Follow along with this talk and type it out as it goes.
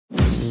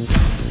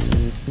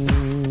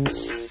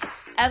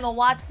Emma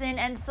Watson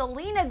and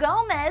Selena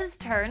Gomez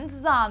turned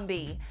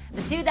zombie.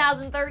 The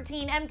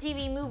 2013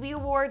 MTV Movie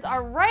Awards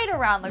are right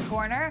around the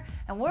corner,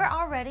 and we're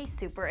already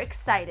super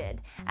excited.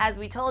 As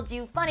we told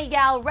you, funny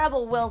gal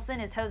Rebel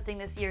Wilson is hosting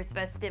this year's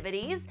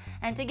festivities,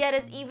 and to get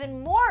us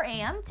even more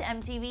amped,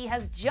 MTV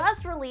has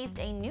just released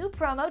a new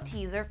promo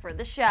teaser for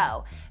the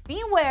show.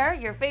 Beware,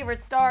 your favorite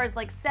stars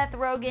like Seth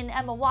Rogen,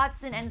 Emma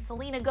Watson, and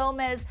Selena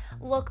Gomez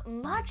look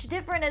much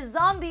different as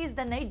zombies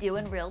than they do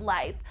in real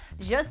life.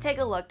 Just take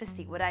a look to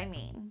see what I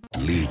mean.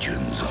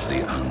 Legions of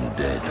the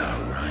undead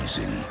are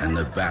rising, and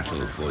the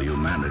battle for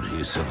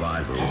humanity's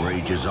survival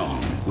rages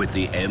on with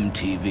the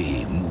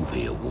MTV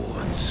Movie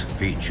Awards,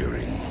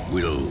 featuring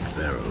Will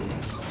Ferrell,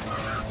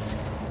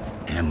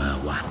 Emma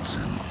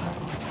Watson,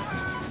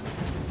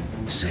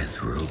 Seth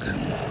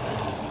Rogen,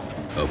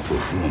 a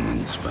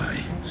performance by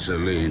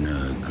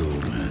Selena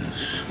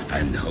Gomez,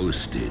 and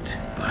hosted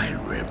by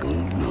Rebel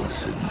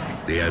Wilson.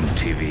 The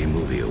MTV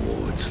Movie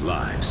Awards,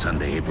 live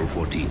Sunday, April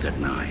 14th at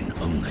 9,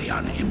 only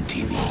on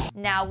MTV.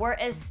 Now, we're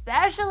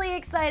especially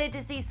excited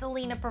to see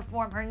Selena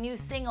perform her new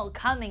single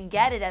Come and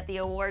Get It at the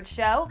award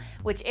show,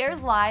 which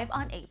airs live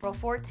on April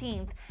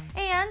 14th.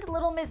 And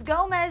little Miss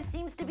Gomez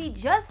seems to be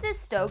just as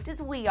stoked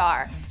as we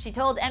are. She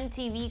told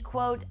MTV,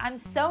 quote, "I'm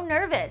so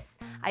nervous.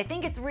 I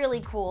think it's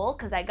really cool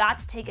because I got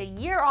to take a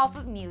year off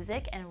of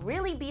music and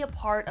really be a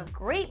part of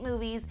great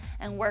movies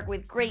and work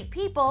with great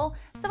people,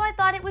 so I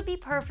thought it would be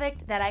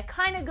perfect that I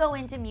kind of go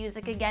into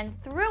music again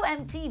through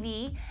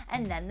MTV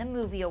and then the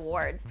Movie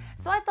Awards.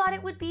 So I thought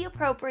it would be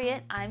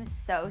appropriate. I'm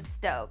so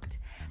stoked."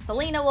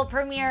 Selena will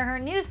premiere her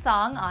new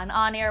song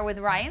on Air with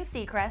Ryan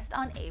Seacrest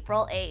on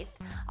April 8th.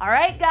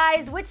 Alright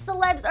guys, which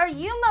celebs are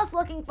you most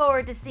looking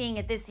forward to seeing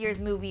at this year's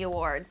Movie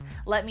Awards?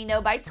 Let me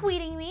know by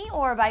tweeting me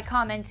or by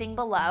commenting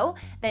below.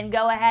 Then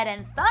go ahead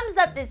and thumbs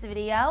up this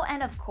video,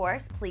 and of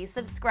course, please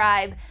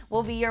subscribe.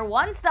 We'll be your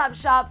one-stop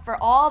shop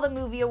for all the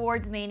Movie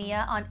Awards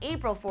mania on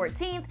April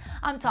 14th.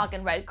 I'm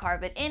talking red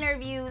carpet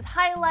interviews,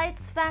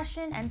 highlights,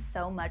 fashion, and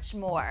so much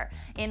more.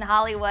 In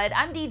Hollywood,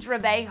 I'm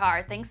Deidre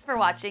Behar. Thanks for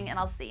watching, and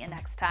I'll see you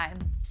next time.